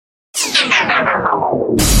T-minus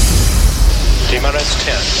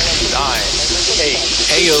 10, 9, 8.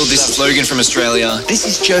 Hey yo, this is Logan from Australia. This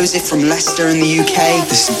is Joseph from Leicester in the UK.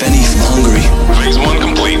 This is Benny from Hungary. Phase 1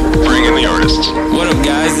 complete. Bring in the artists. What up,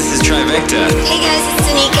 guys? This is Trivecta. Hey guys, it's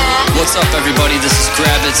Danica. What's up, everybody? This is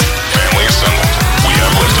Grabbit. Family assembled. We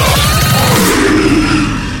have liftoff.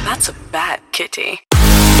 That's a bad kitty.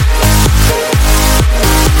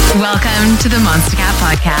 Welcome to the Monstercat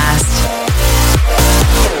Podcast.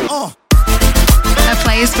 A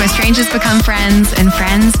place where strangers become friends and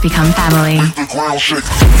friends become family.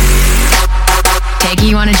 Taking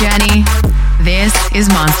you on a journey, this is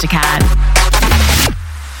Monstercat.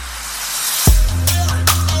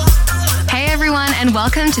 Hey everyone, and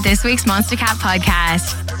welcome to this week's Monstercat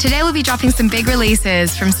Podcast. Today we'll be dropping some big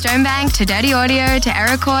releases from Stonebank to Dirty Audio to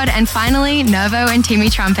Aerocord and finally Novo and Timmy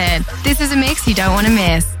Trumpet. This is a mix you don't want to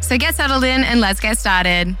miss. So get settled in and let's get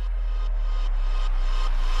started.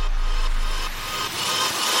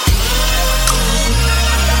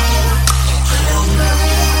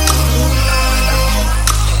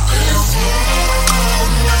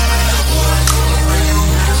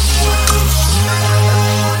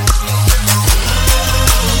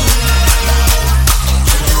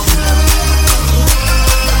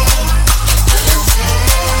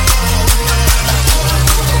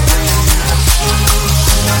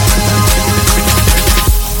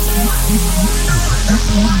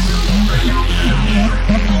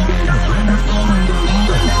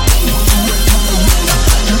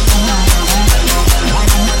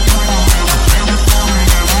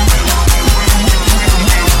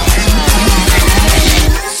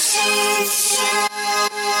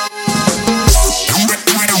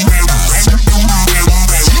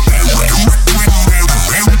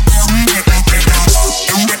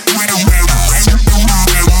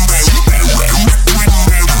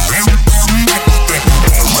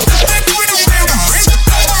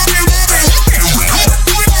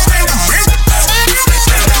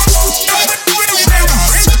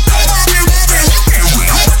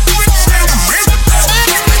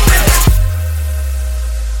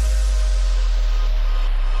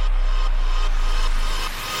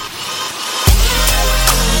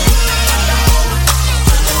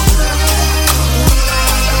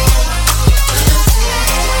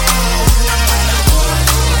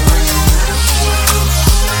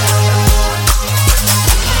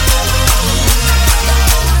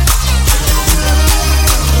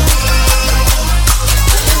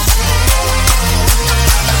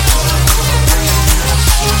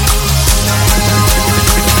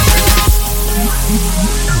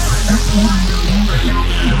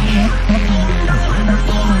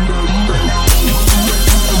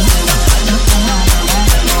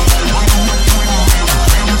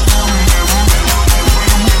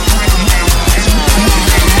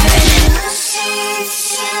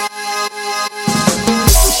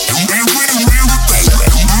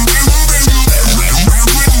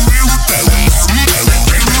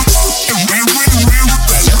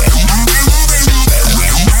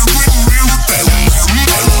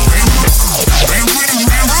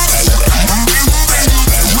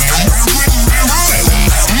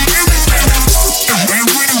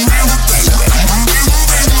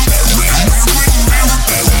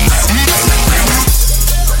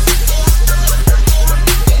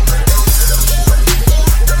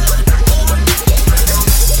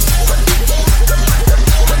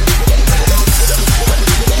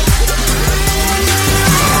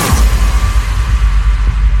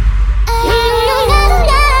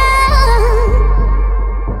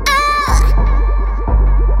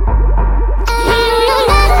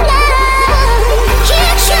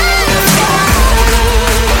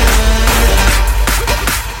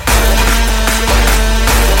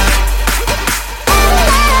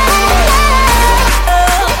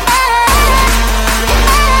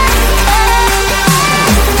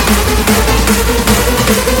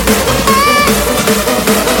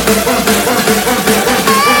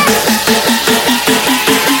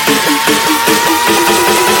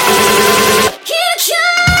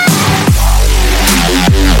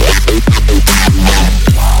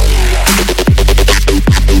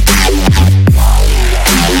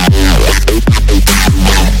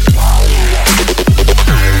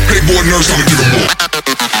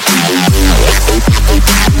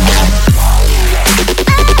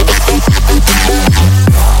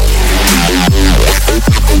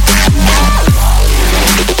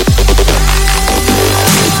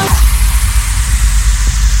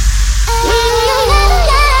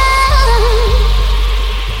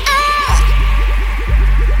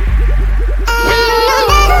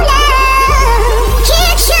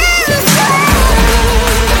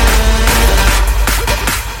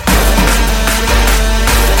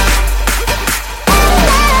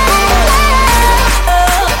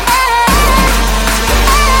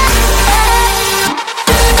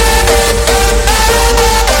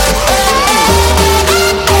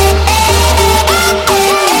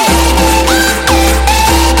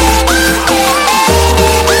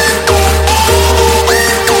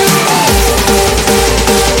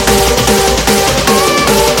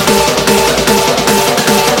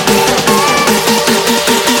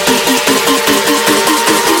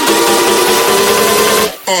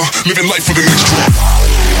 living life for the next drop.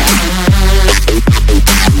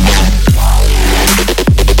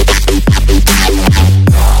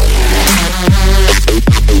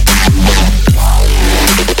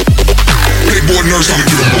 Big boy nurse on the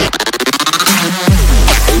good.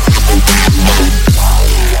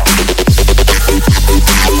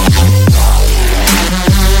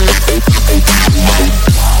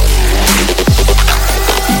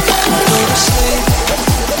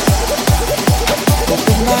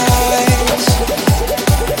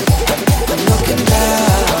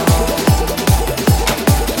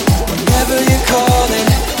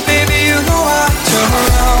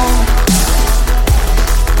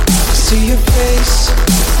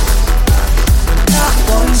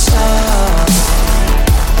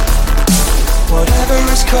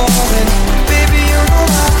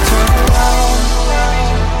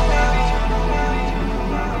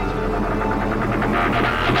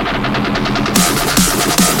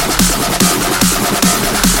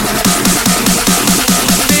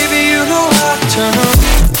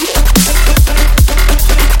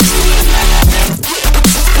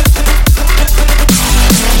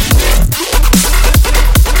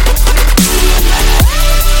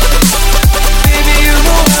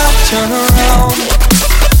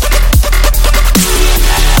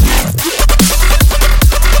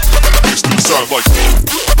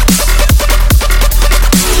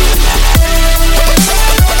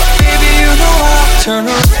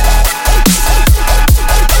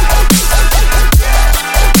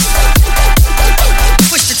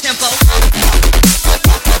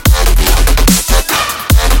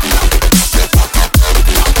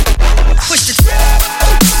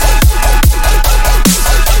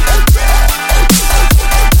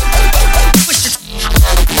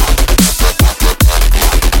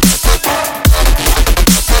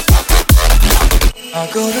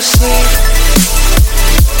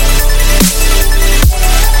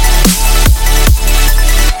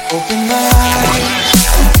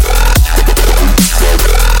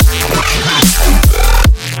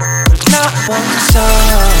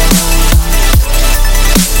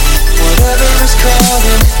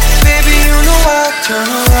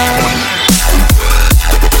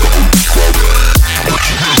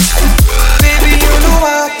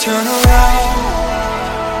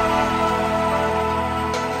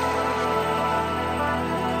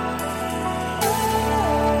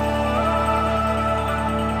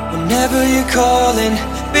 Whenever you're calling,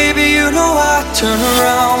 baby, you know I turn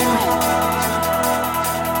around.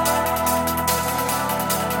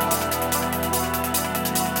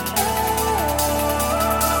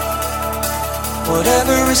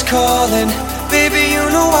 Whatever is calling, baby, you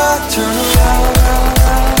know I turn around.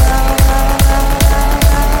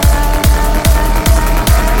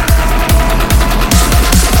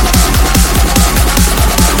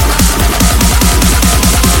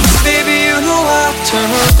 Baby, you know I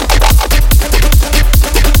turn around.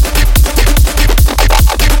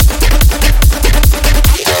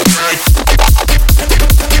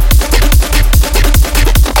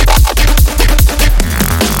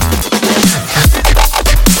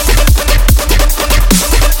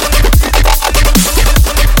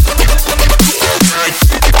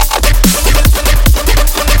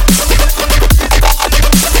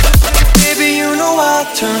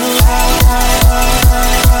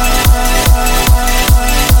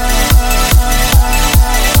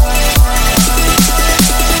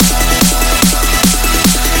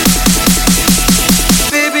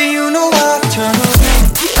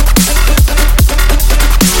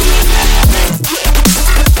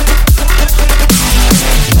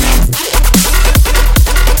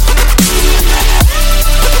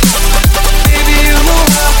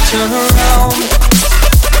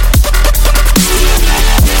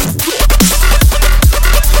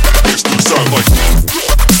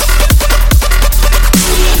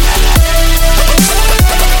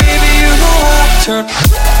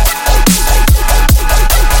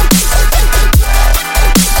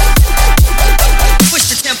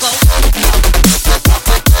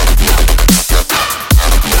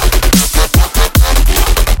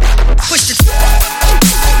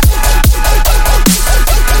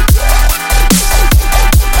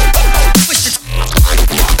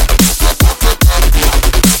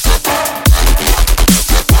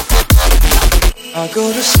 I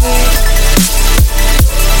go to sleep.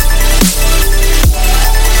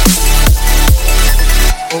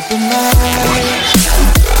 Open my eyes.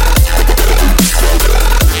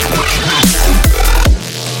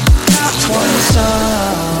 Not one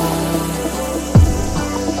sound.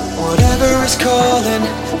 Whatever is calling,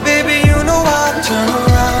 baby, you know I turn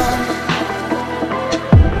around.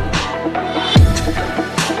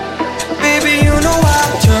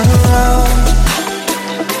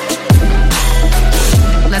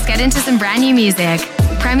 brand new music.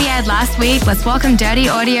 Premiered last week, let's welcome Dirty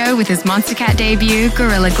Audio with his Monstercat debut,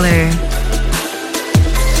 Gorilla Glue.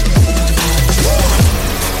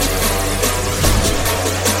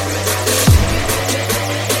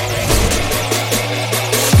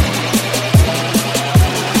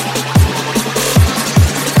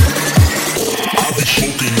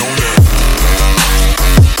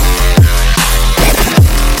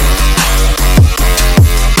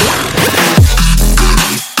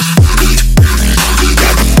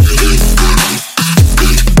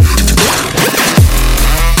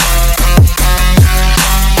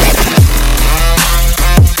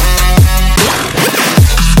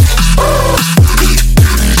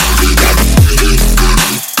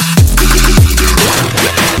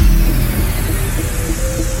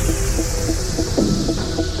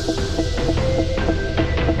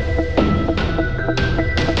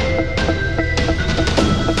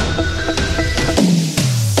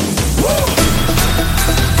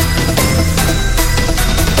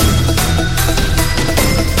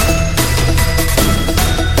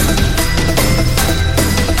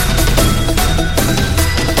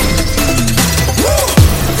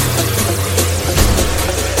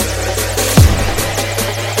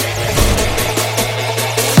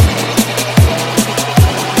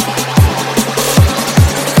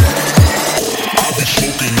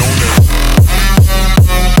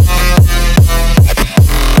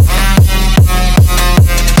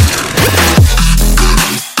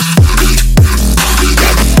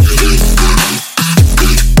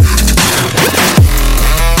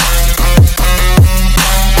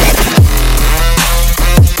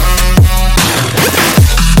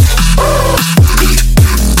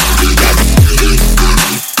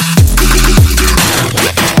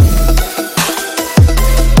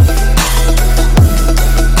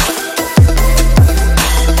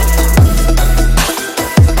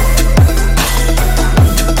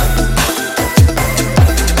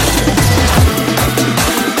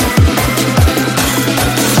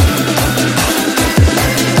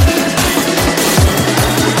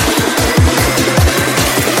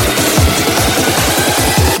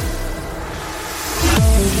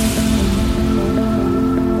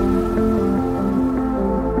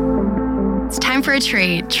 For a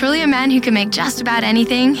treat. Truly a man who can make just about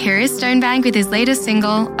anything. Here is Stonebank with his latest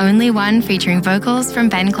single, Only One, featuring vocals from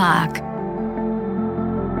Ben Clark.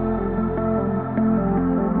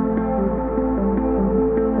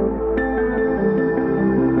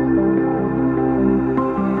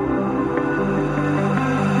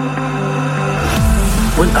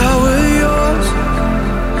 When I was yours,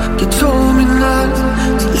 you told me not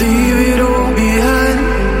to leave it all behind.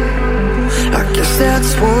 I guess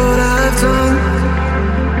that's what I've done.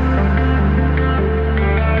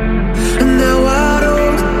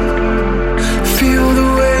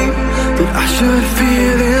 I should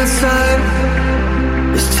feel inside.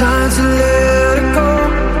 It's time to let it go.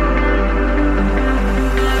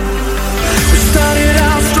 We started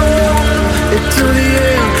out strong, into the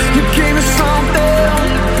end. You gave me something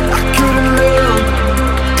I couldn't live.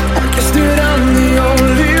 I guess that I'm the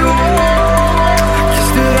only one. I guess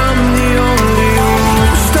that I'm the only one.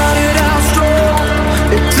 We started out strong,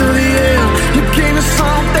 into the end. You gave me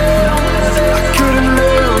something I couldn't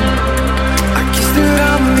live. I guess that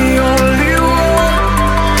I'm the only one.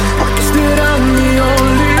 I guess that I'm the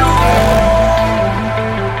only one.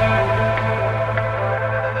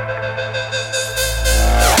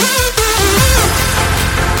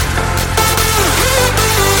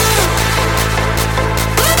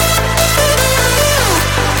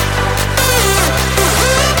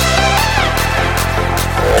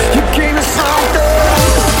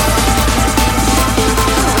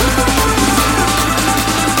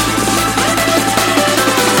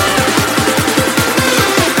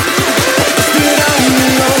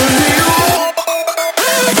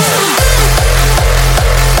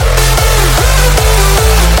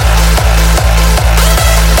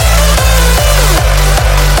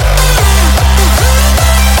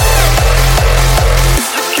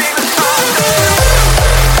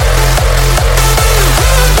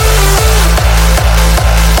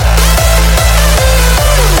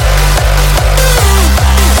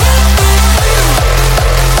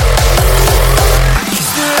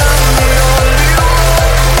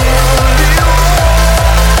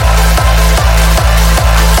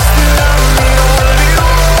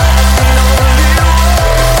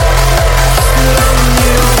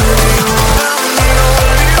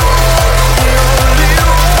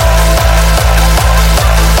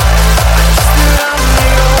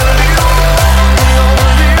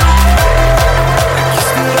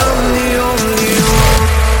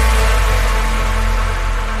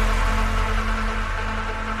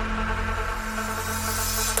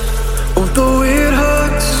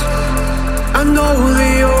 know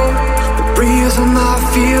that you're the breeze on my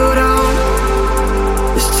field out.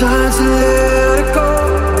 It's time to let it go.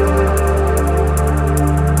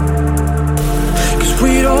 'Cause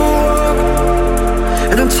we don't work,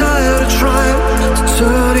 and I'm tired of trying to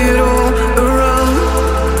turn it all around.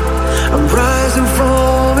 I'm rising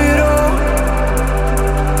from it all.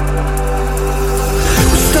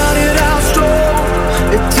 We started out strong,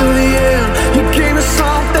 until the end. You gave me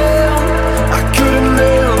something I couldn't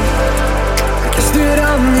live. I guess that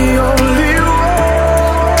I'm the only one.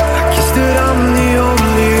 I guess that I'm the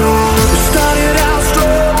only one. We started out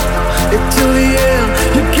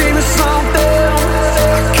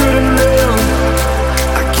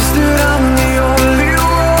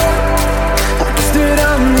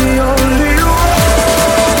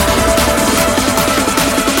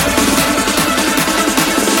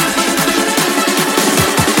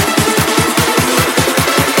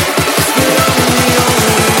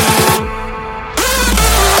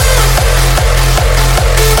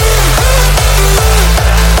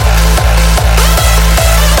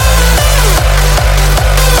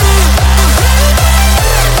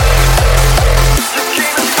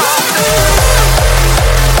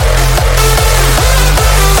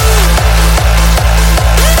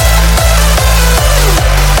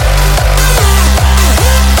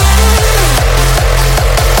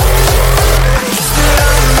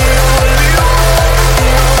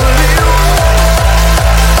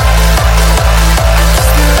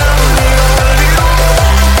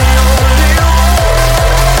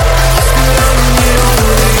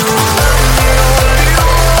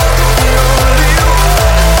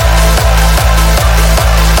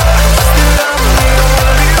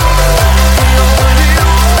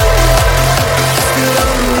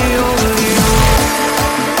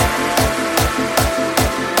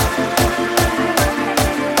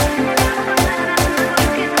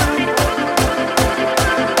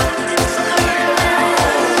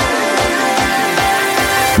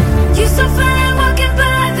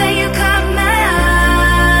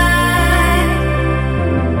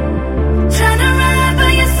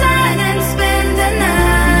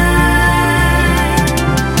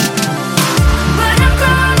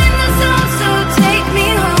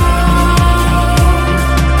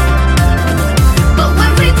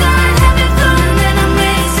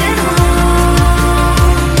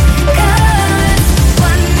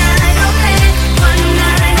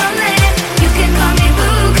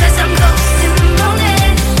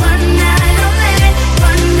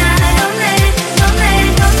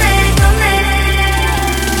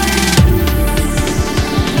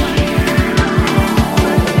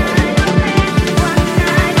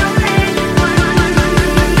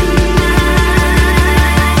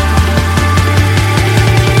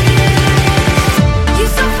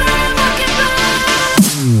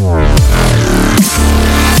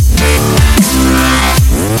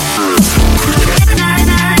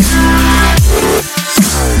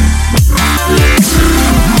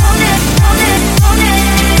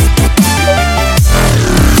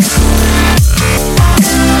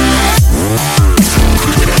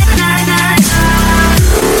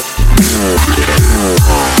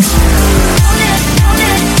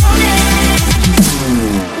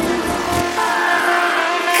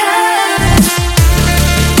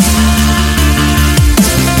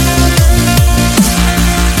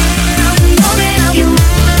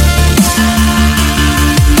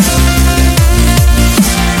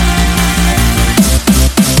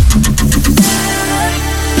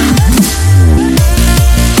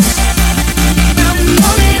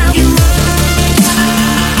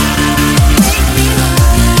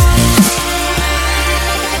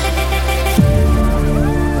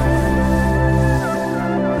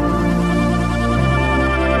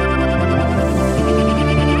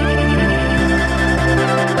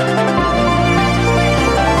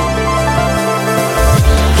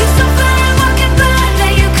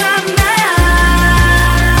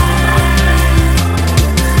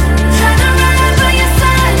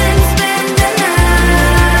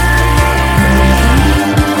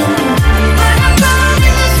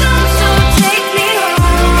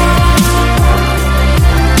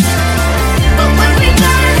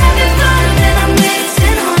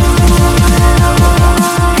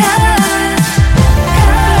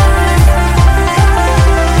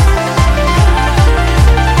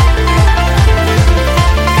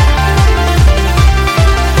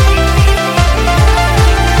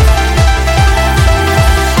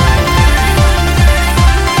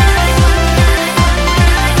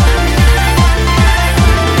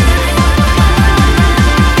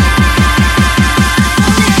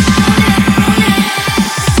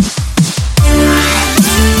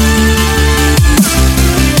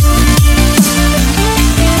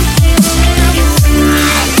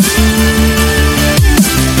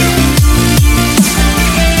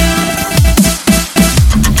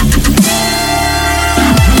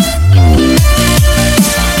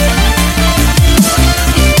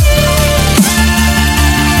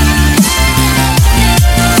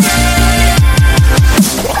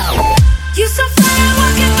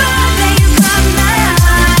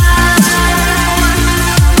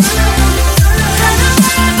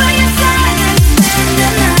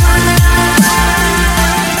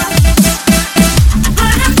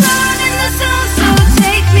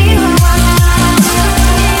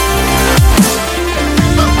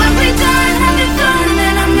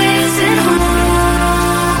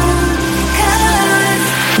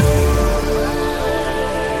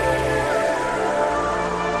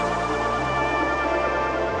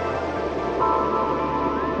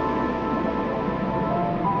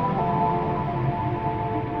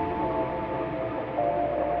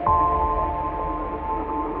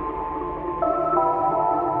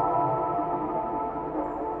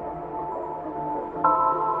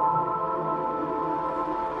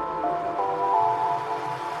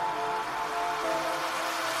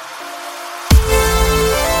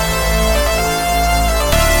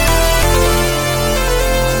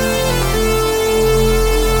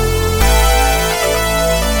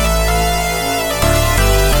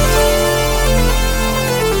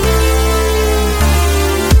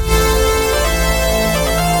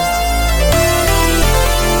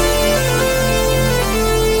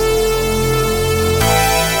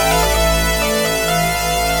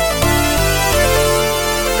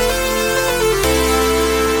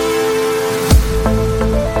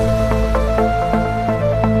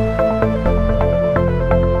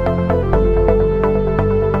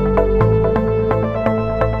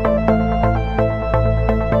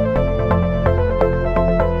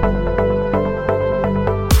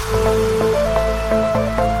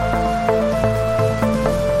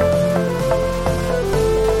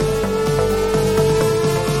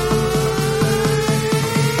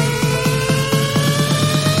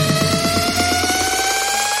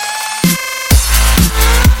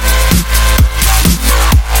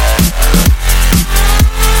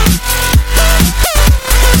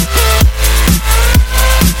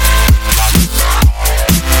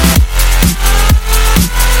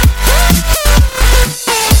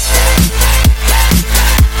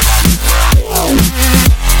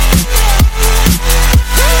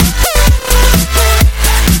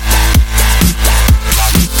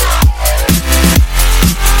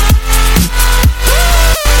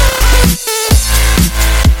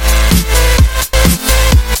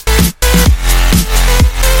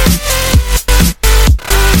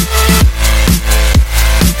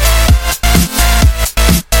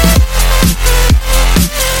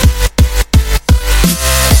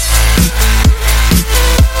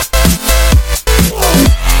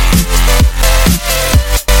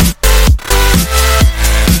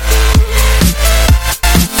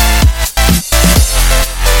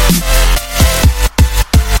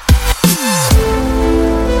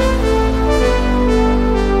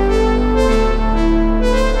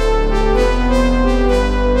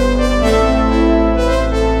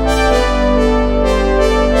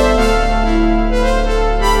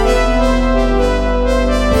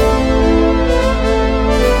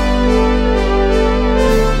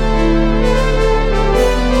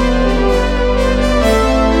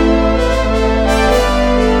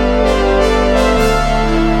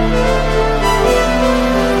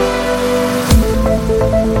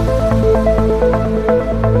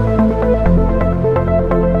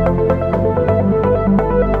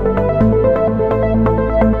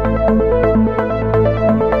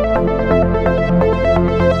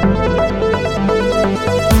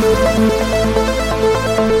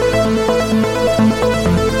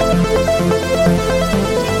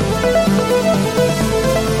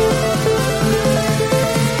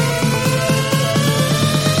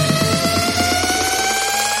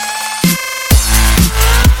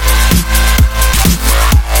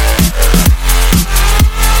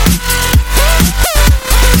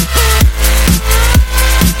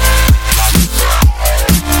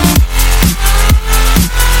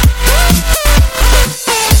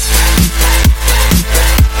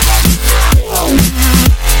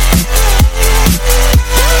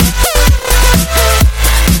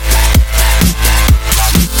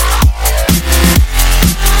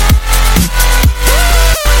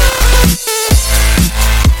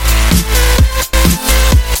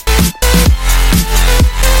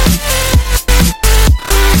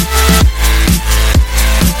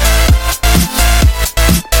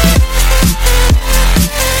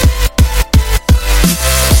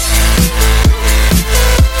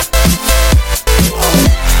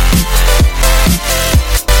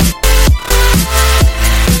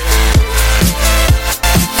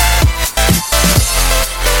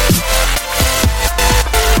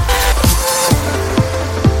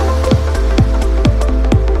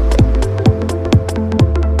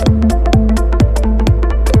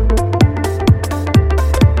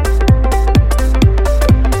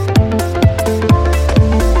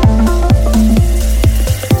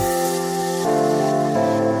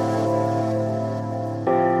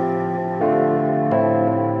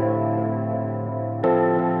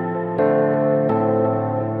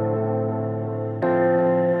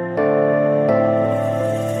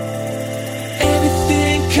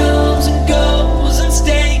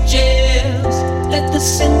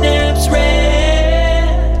synapse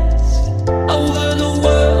rest over the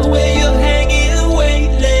world where you're hanging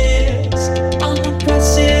weightless on the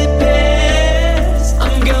precipice.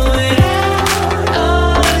 I'm going out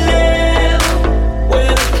on a limb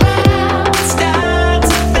where the clouds start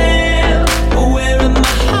to fail, where in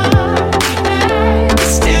my heart like a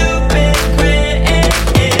stupid grin.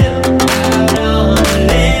 Out on a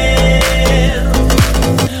limb,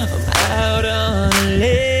 I'm out on a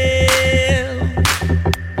limb,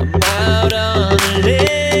 I'm out on a limb.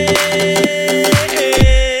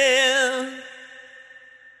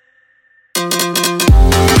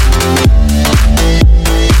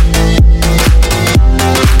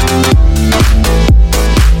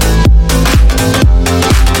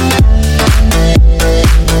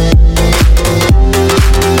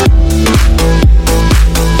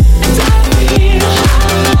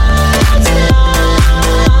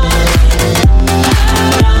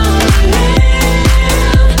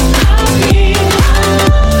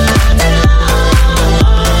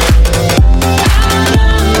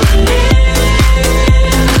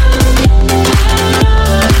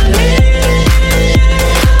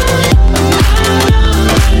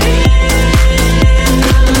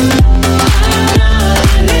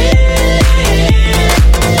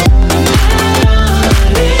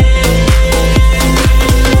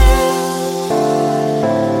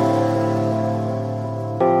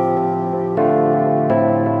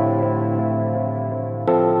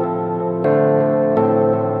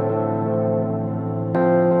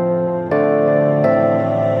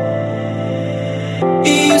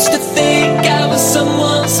 You used to think I was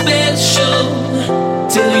someone special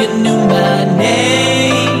till you knew my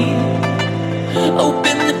name.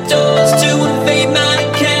 Open the doors to invade my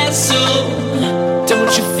castle.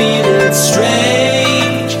 Don't you feel it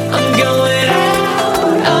strange? I'm going out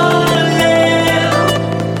on a limb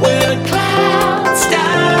where the clouds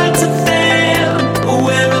start to fail,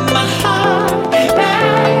 where in my heart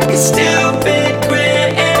like a stupid grin.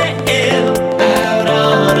 Out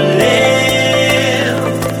on a limb,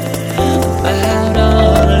 out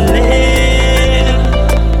on a limb,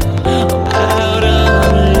 out on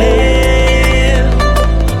a limb,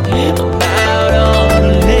 out on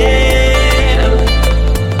a limb,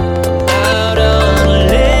 out on a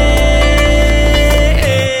limb.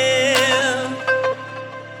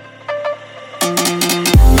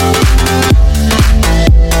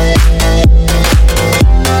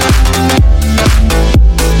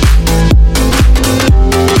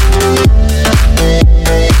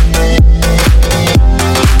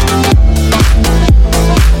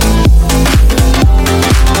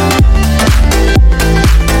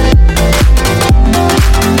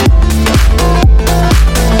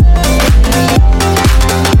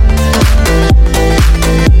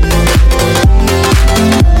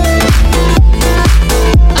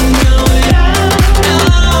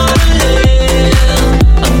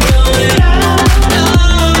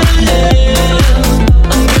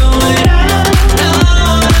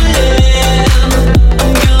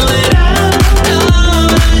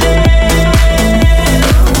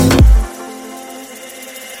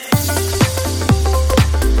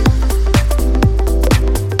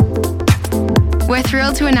 We're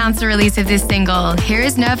thrilled to announce the release of this single. Here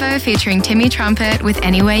is Nervo featuring Timmy Trumpet with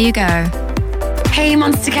Anywhere You Go. Hey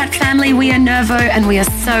Monstercat family, we are Nervo and we are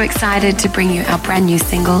so excited to bring you our brand new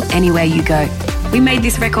single, Anywhere You Go. We made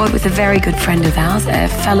this record with a very good friend of ours, a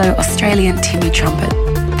fellow Australian Timmy Trumpet.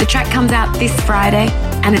 The track comes out this Friday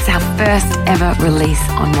and it's our first ever release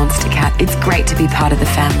on Monstercat. It's great to be part of the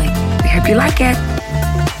family. We hope you like it.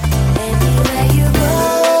 Anywhere you go,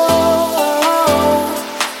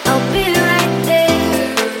 I'll be right there.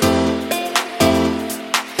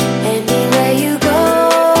 Anywhere you go,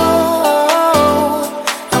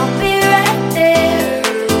 I'll be right there.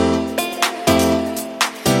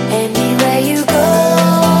 Anywhere you go,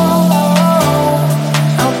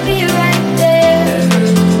 I'll be right there.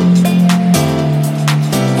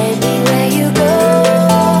 Anywhere you go,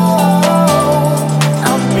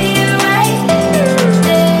 I'll be right there.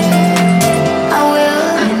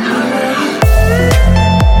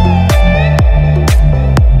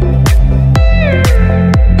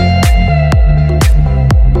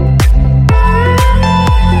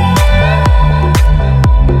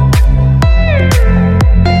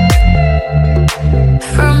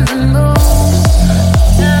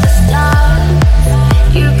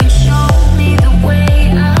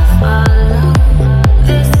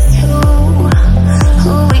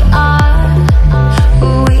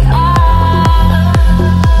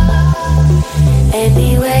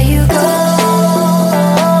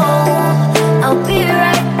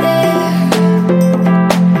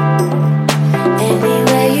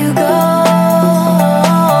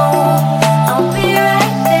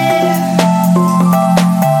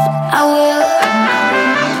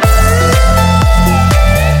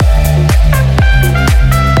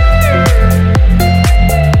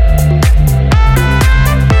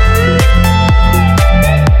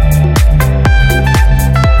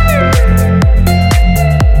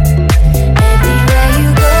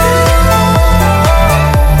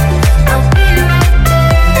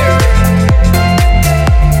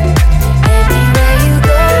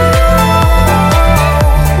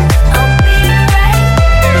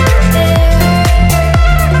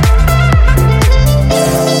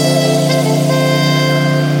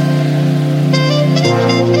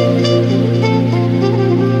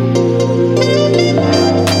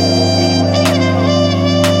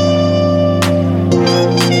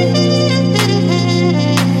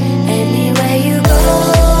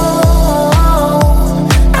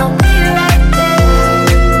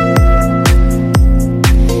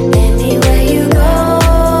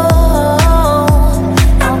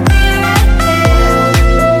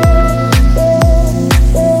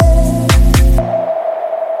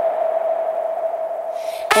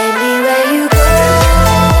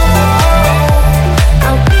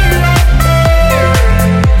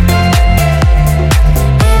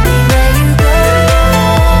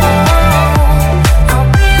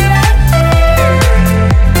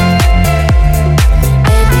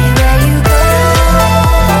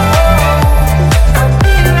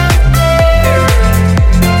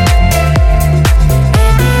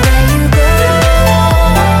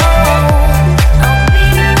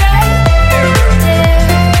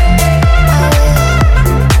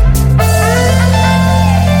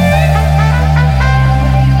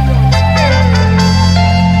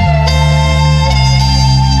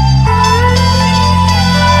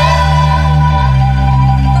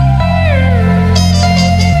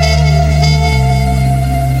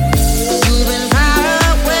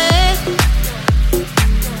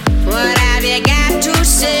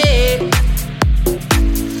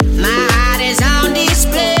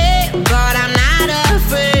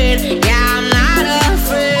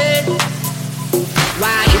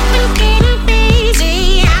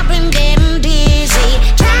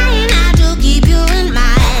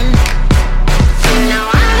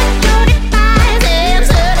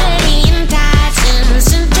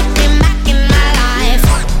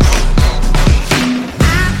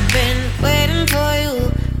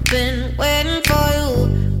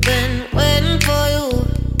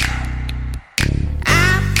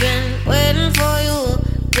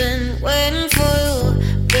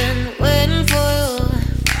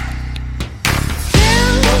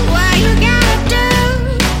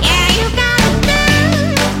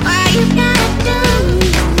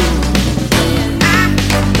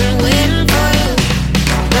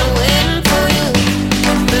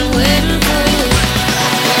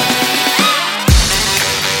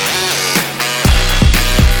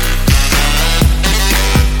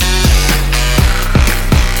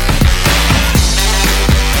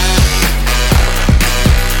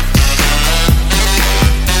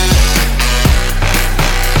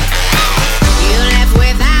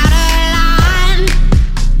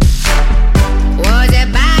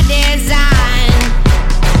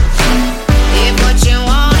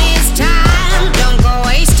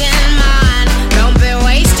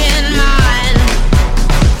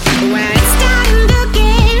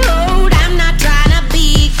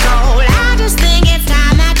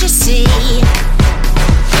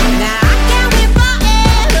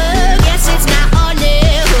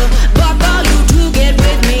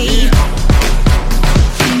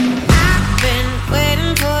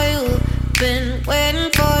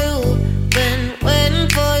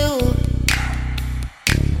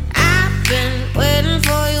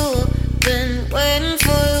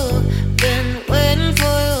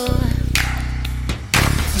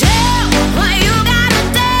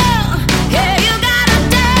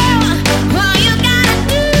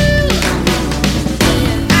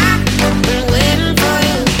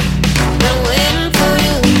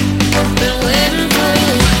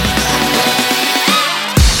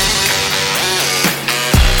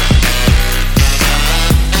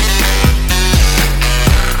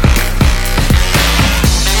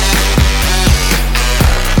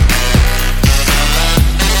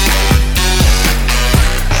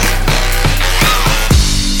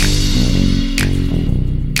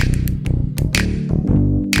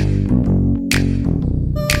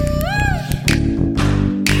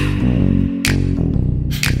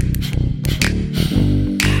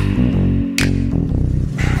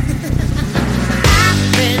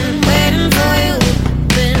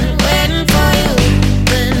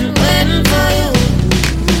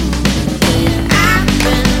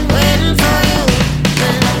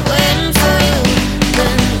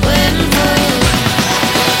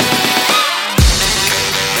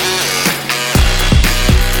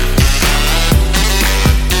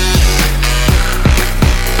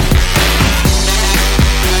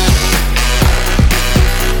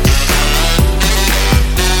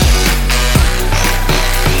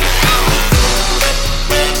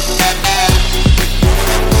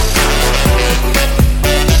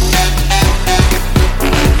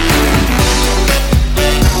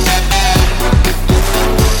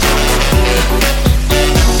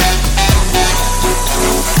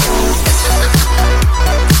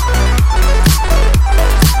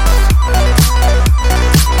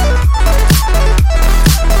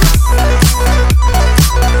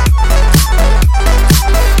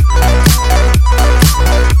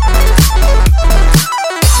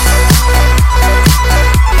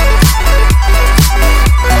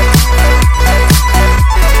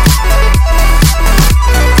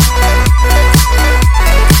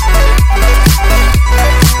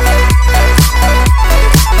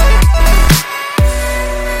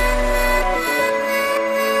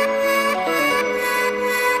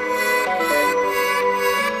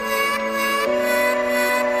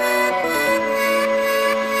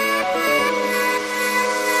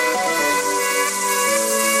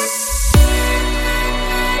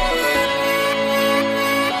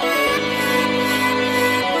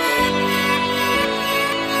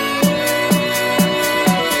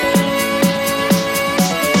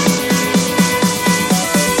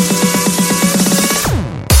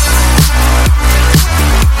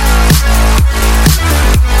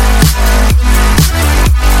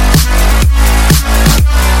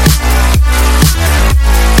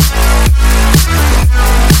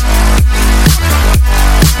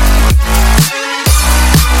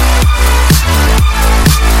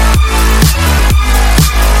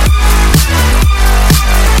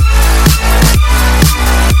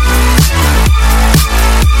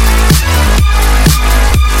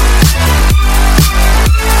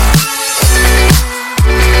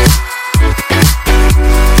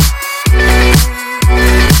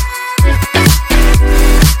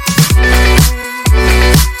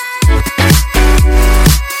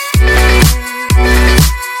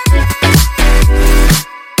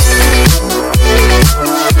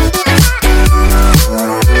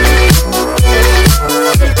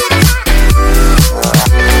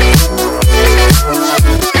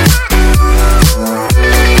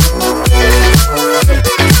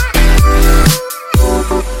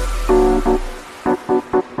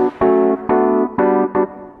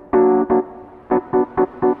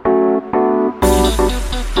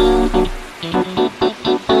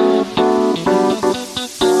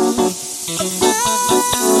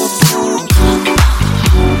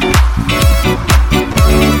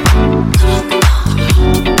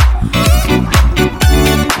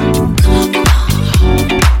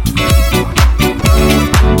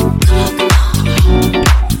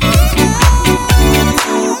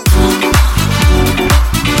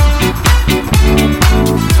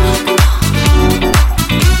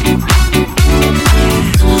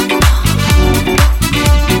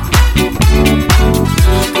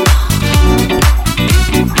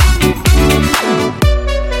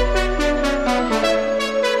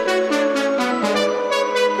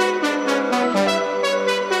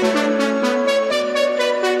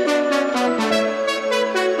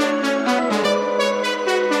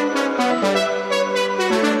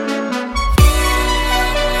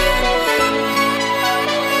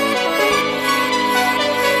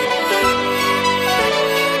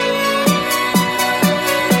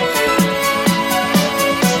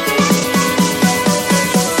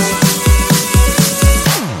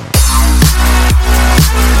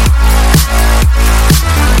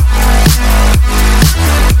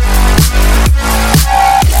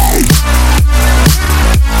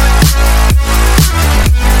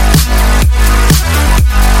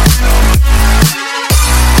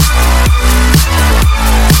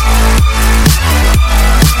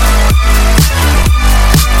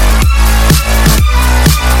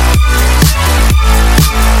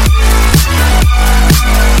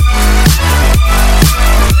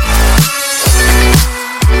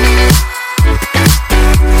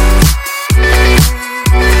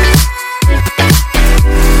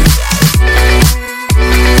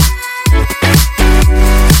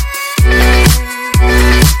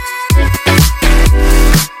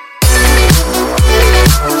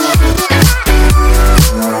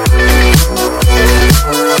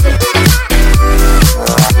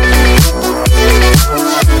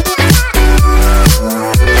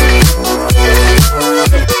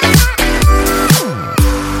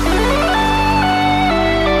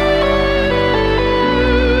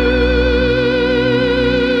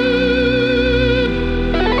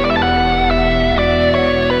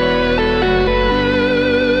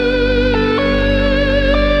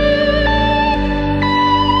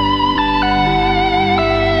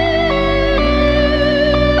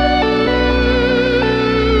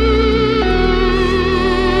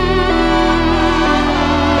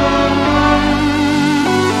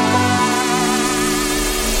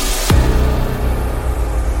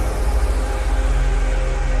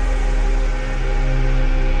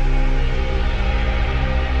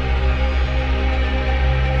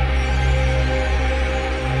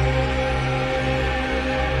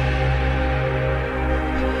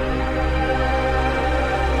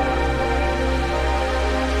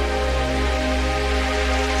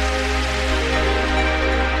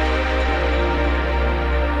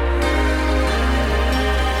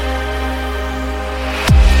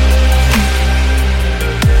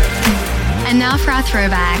 now for our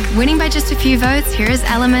throwback. Winning by just a few votes, here is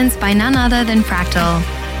Elements by none other than Fractal.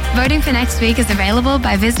 Voting for next week is available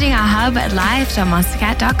by visiting our hub at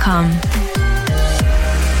live.monstercat.com.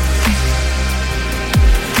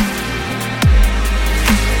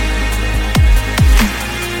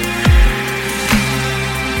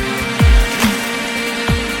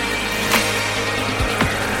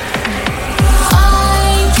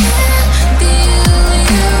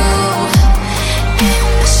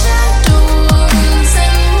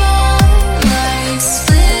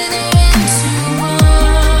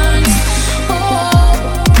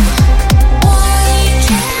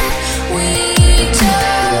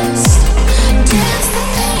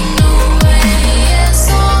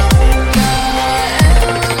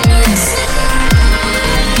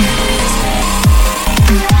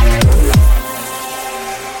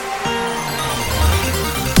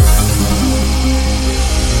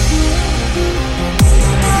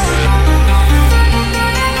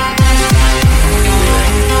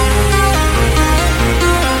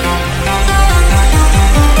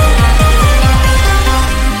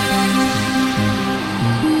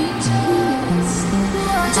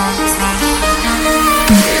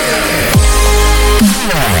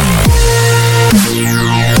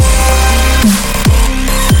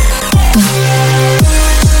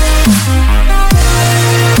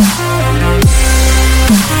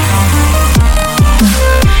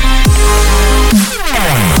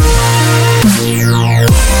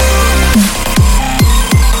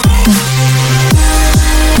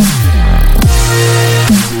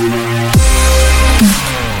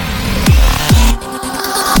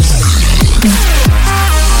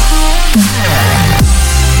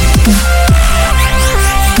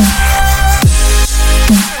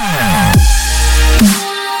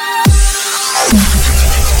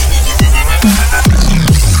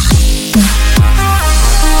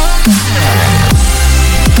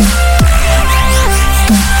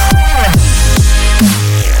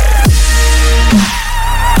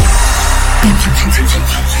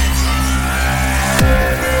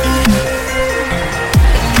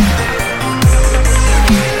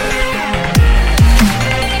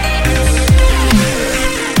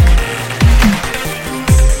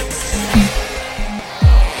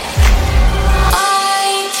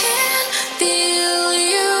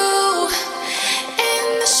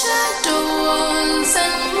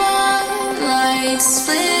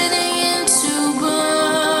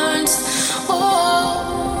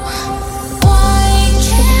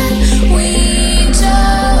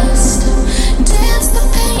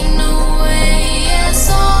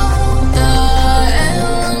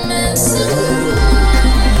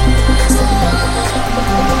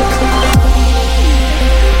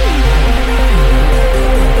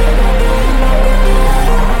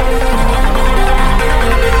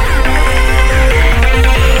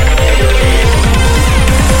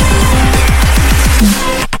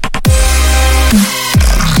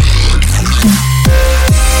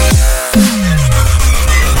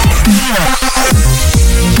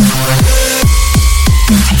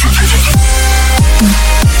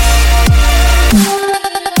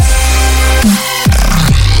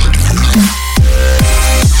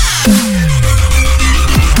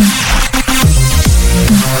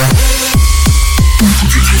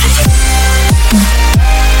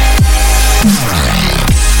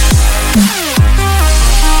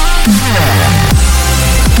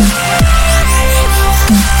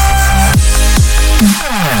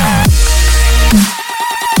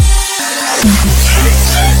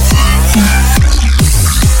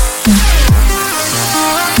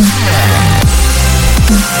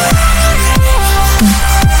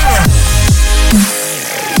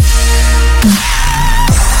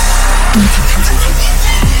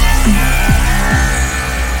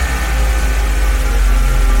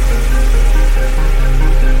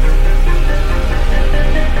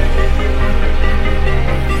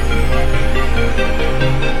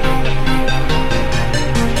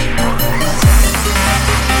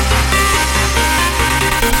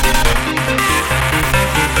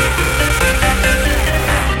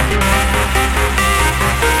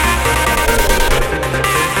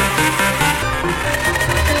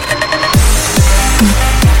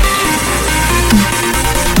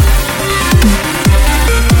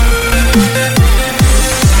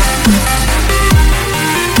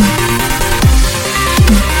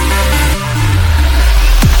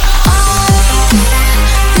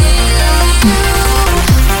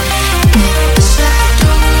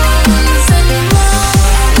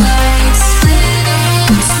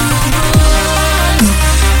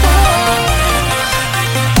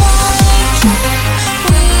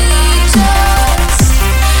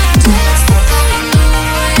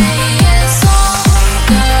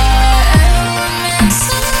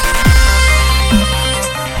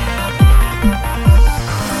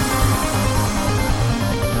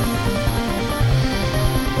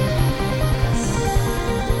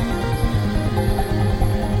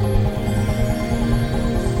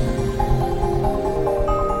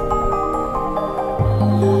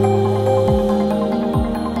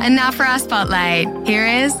 now for our spotlight. Here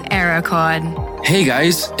is Aerocord. Hey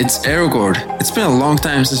guys, it's Aerocord. It's been a long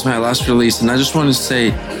time since my last release, and I just want to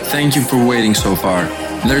say thank you for waiting so far.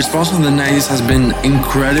 The response on the 90s has been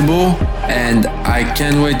incredible, and I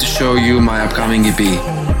can't wait to show you my upcoming EP.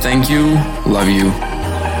 Thank you, love you.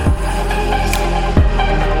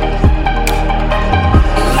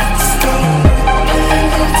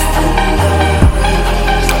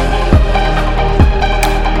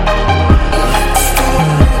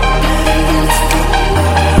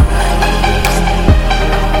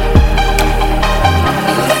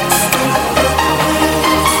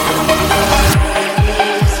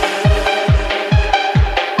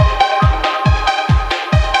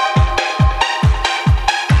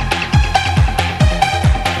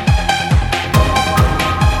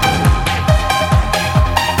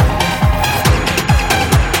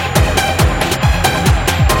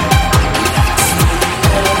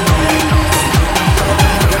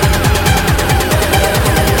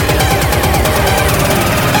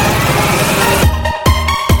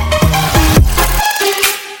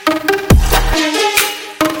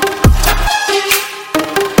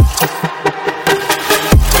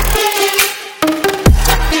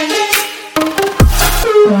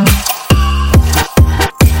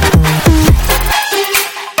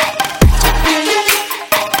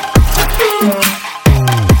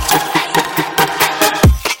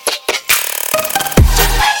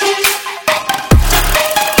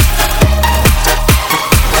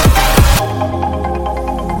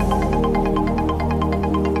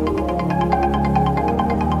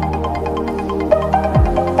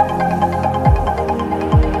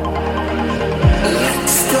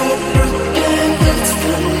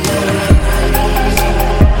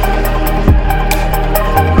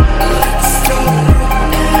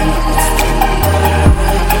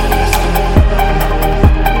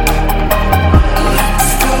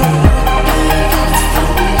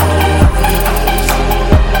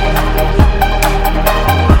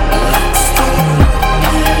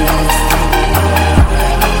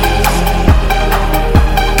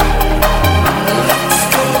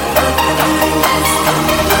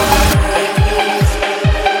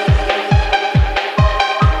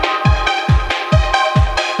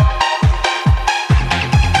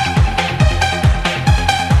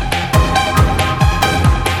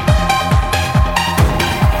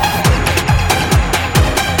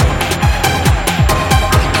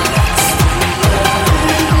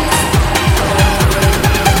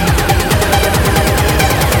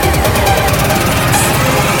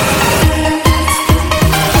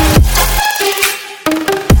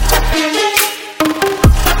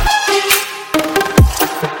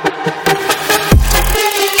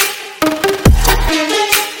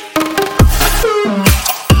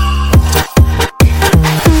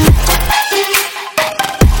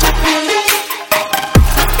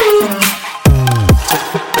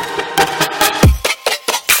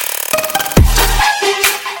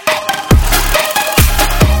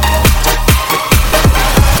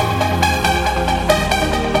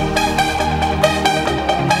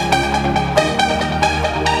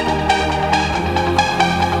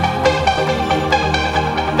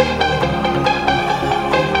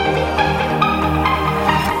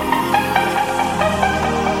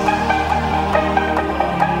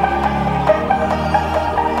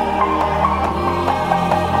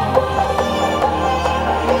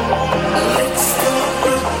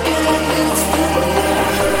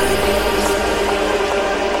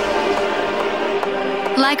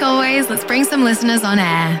 Like always, let's bring some listeners on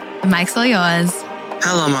air. The mic's all yours.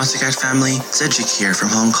 Hello, Monstercat family. Cedric here from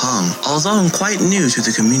Hong Kong. Although I'm quite new to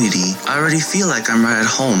the community, I already feel like I'm right at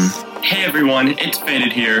home. Hey everyone, it's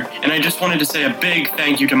Faded here, and I just wanted to say a big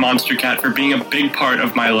thank you to Monstercat for being a big part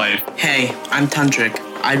of my life. Hey, I'm Tundrick.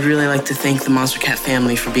 I'd really like to thank the Monstercat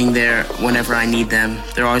family for being there whenever I need them.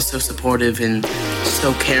 They're always so supportive and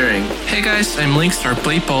so caring. Hey guys, I'm Linkstar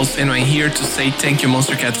Playpulse, and I'm here to say thank you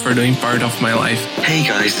Monstercat for being part of my life. Hey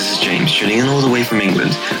guys, this is James, tuning in all the way from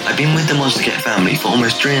England. I've been with the Monstercat family for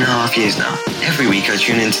almost 3.5 years now. Every week I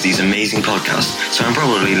tune into these amazing podcasts, so I'm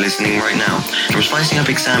probably listening right now. From spicing up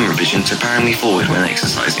exam revision to powering me forward when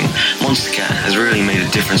exercising, Monstercat has really made a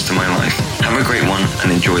difference to my life. Have a great one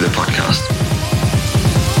and enjoy the podcast.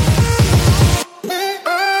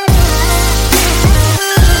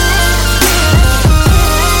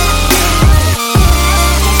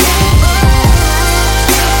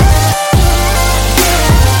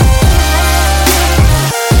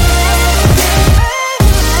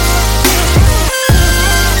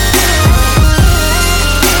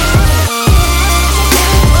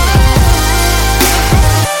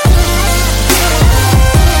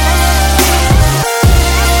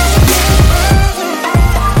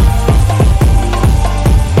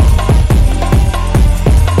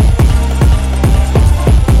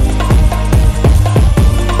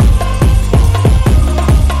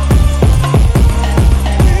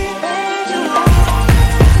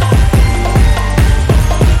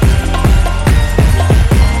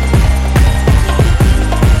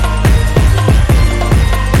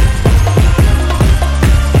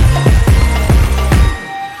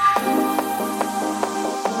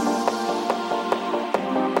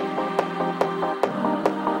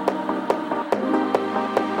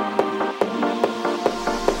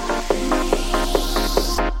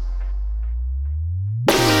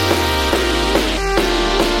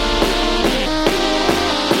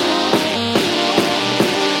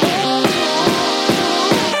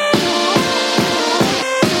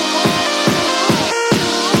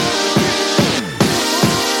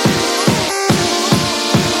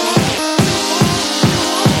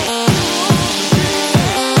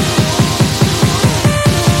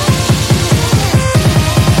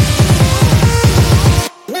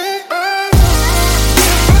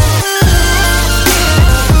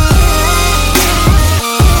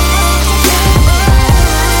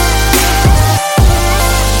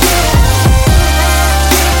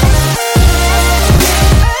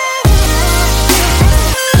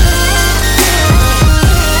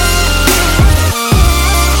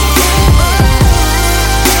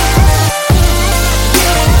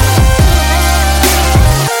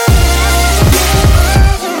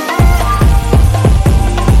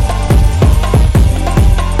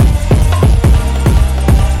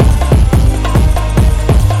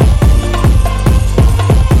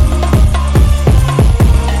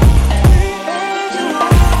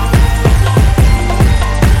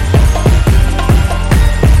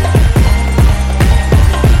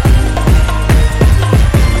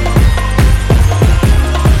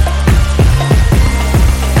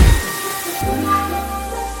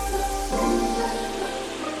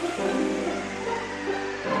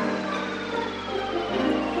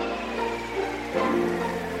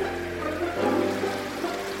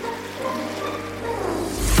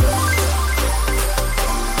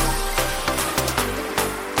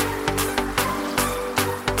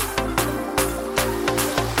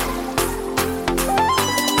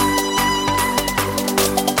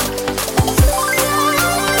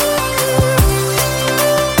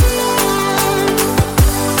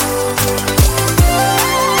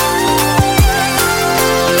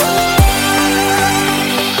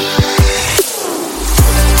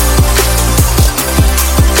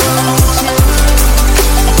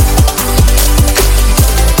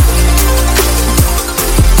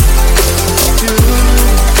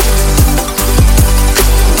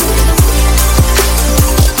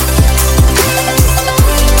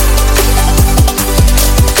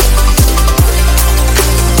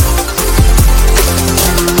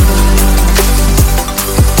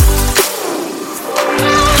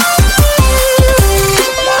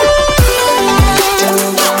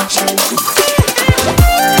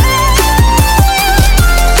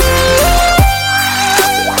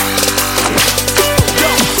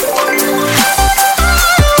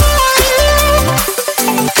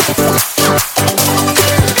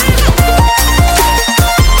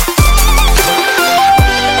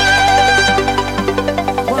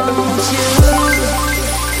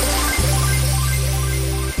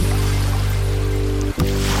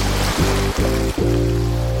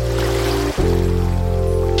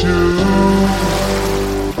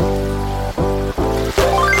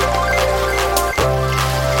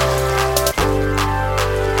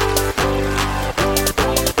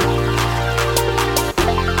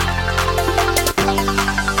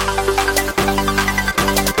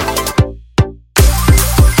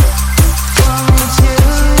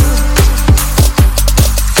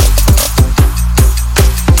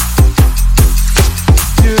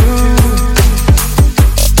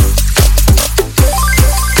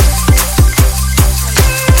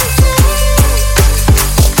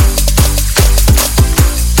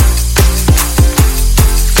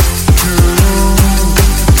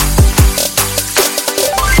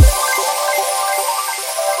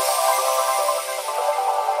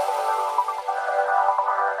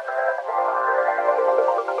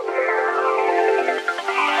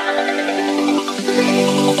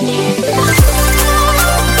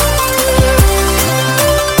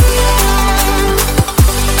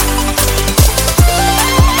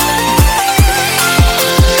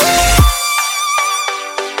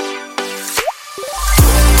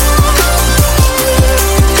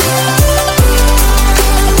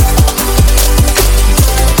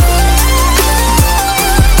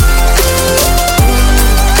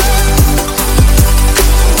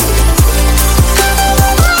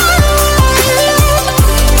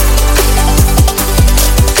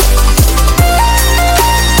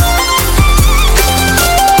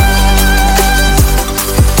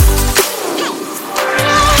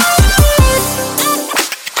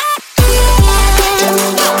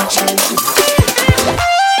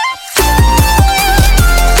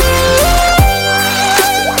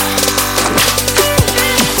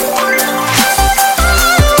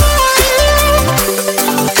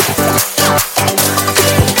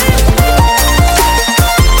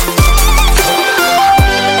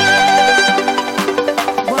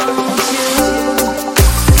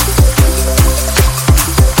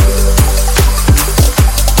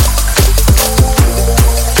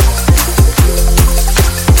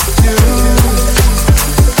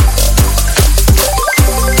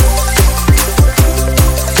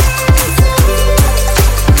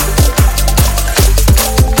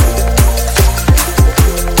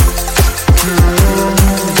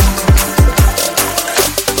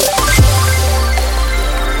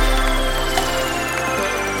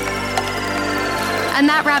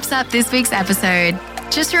 up this week's episode.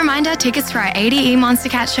 Just a reminder, tickets for our ADE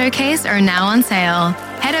Monstercat showcase are now on sale.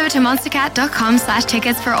 Head over to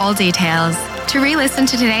monstercat.com/tickets for all details. To re-listen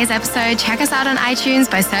to today's episode, check us out on iTunes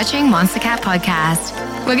by searching Monstercat Podcast.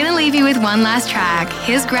 We're going to leave you with one last track.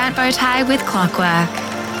 Here's Grant Bowtie with Clockwork.